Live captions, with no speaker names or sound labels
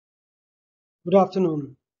Good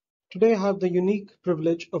afternoon. Today I have the unique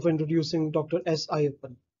privilege of introducing Dr. S.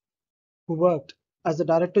 Ayyappan, who worked as the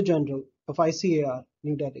Director General of ICAR,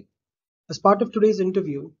 New Delhi. As part of today's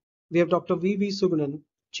interview, we have Dr. V. Sugunan,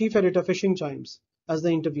 Chief Editor Fishing Chimes, as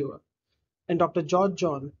the interviewer, and Dr. George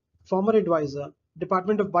John, former advisor,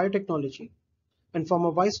 Department of Biotechnology, and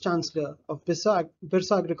former Vice Chancellor of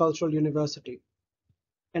Birsa Agricultural University,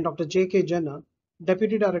 and Dr. J. K. Jena,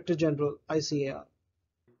 Deputy Director General, ICAR.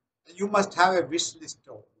 You must have a wish list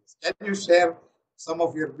of this. Can you share some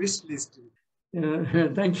of your wish list?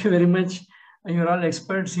 Thank you very much. You're all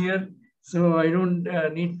experts here, so I don't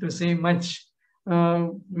need to say much.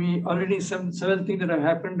 We already several things that have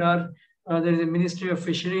happened are there is a Ministry of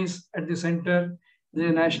Fisheries at the center.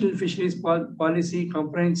 The National Fisheries Policy,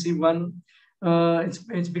 comprehensive one.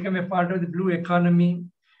 It's become a part of the blue economy.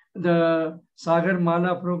 The Sagar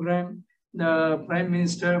Mala program, the Prime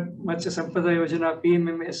Minister Matsya Sampada Yojana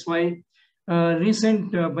 (PMMSY),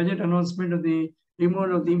 recent budget announcement of the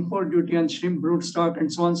removal of the import duty on shrimp, broodstock, and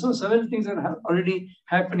so on. So several things are already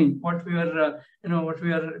happening. What we are, what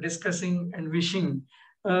we are discussing and wishing.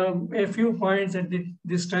 A few points at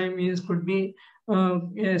this time could be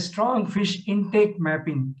a strong fish intake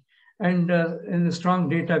mapping and strong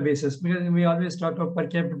databases, because we always talk of per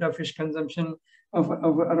capita fish consumption of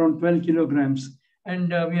around 12 kilograms.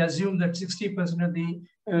 And we assume that 60% of the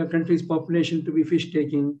country's population to be fish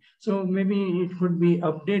taking. So maybe it could be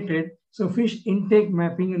updated. So fish intake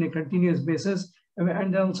mapping on a continuous basis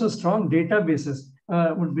and also strong databases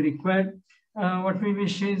would be required. What we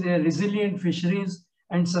wish is a resilient fisheries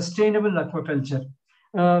and sustainable aquaculture,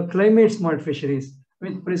 climate smart fisheries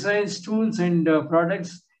with precise tools and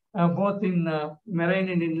products both in marine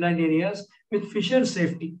and inland areas with fisher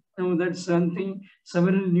safety. Now that's something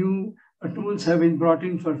several new tools have been brought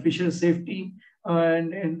in for fisher safety,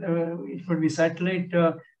 and it could be satellite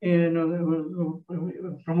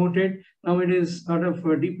promoted. Now it is sort of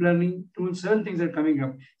deep learning tools. Several things are coming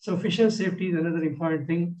up. So fisher safety is another important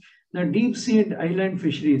thing. The deep sea and island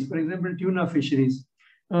fisheries, for example, tuna fisheries,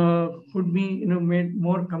 could be made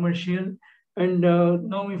more commercial. And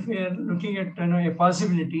now if we are looking at a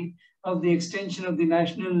possibility of the extension of the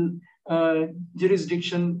national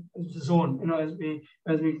jurisdiction zone,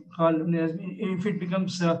 as we call, if it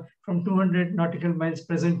becomes from 200 nautical miles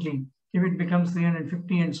presently, if it becomes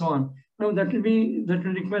 350 and so on. Now that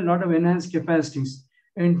will require a lot of enhanced capacities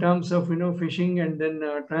in terms of fishing and then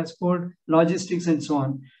transport, logistics, and so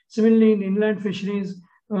on. Similarly, in inland fisheries,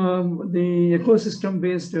 the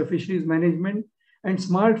ecosystem-based fisheries management and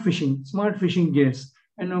smart fishing gears,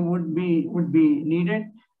 would be needed.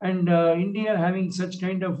 And India having such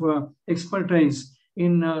kind of expertise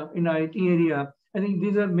in IT area, I think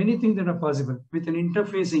these are many things that are possible with an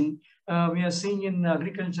interfacing. We are seeing in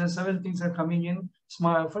agriculture several things are coming in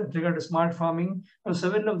with regard to smart farming.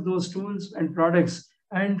 Several of those tools and products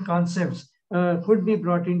and concepts could be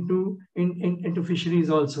brought into fisheries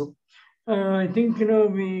also. I think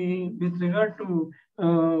we, with regard to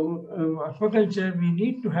aquaculture, we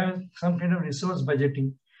need to have some kind of resource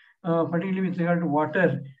budgeting, particularly with regard to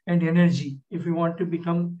water and energy, if we want to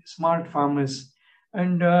become smart farmers.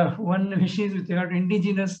 And one issue is with regard to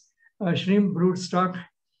indigenous shrimp broodstock,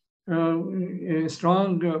 a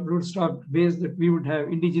strong broodstock base that we would have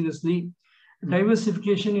indigenously,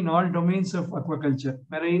 diversification in all domains of aquaculture,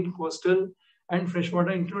 marine, coastal, and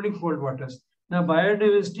freshwater, including cold waters. The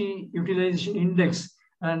biodiversity utilization index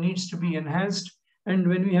needs to be enhanced. And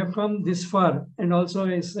when we have come this far, and also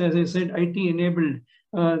as I said, IT-enabled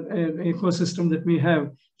ecosystem that we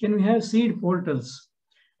have, can we have seed portals,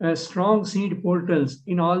 strong seed portals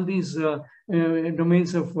in all these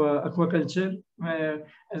domains of aquaculture,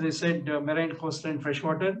 as I said, marine, coastal, and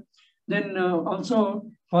freshwater. Then also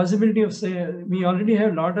possibility of, say, we already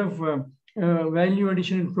have a lot of value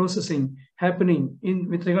addition and processing happening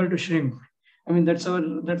with regard to shrimp. I mean, that's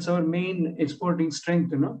our main exporting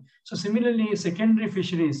strength, So similarly, secondary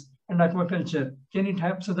fisheries and aquaculture, can it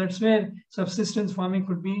happen? So that's where subsistence farming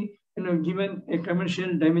could be, given a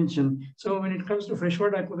commercial dimension. So when it comes to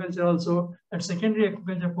freshwater aquaculture also, that secondary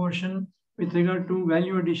aquaculture portion with regard to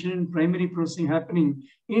value addition and primary processing happening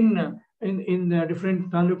in the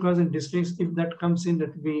different talukas and districts, if that comes in,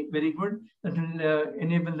 that will be very good. That will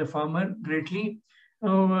enable the farmer greatly.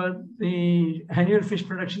 The annual fish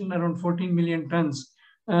production around 14 million tons,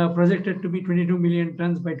 projected to be 22 million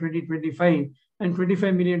tons by 2025 and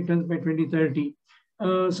 25 million tons by 2030.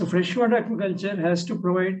 So freshwater aquaculture has to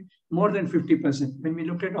provide more than 50%. When we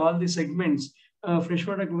look at all the segments,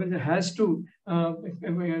 freshwater aquaculture has to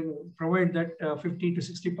provide that 50 to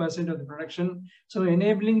 60% of the production. So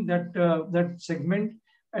enabling that segment,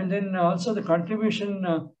 and then also the contribution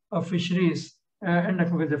of fisheries, and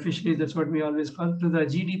with the fisheries, that's what we always call, to the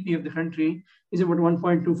GDP of the country is about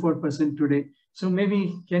 1.24% today. So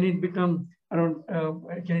maybe can it become around,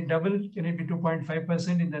 can it double? Can it be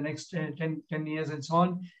 2.5% in the next 10 years and so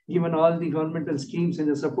on, given all the governmental schemes and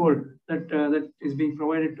the support that is being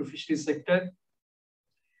provided to fisheries sector?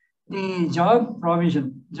 The job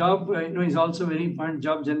provision, is also very important.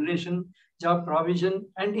 Job generation, job provision,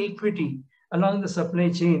 and equity along the supply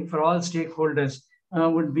chain for all stakeholders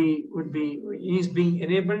is being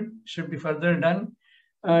enabled, should be further done.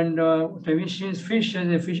 And fish as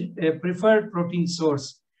a preferred protein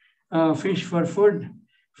source, fish for food,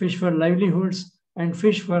 fish for livelihoods, and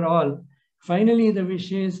fish for all. Finally, the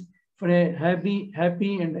wish is for a happy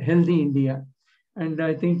and healthy India. And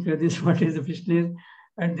I think this is what is the fisheries.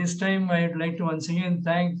 At this time, I would like to once again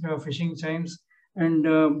thank Fishing Chimes, and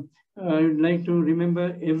I would like to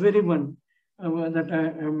remember everyone that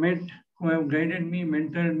I have met, who have guided me,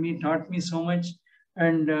 mentored me, taught me so much,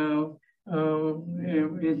 and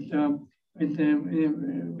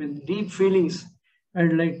with deep feelings,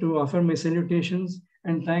 I'd like to offer my salutations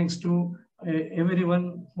and thanks to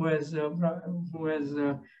everyone who has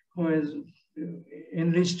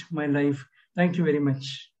enriched my life. Thank you very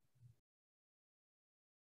much.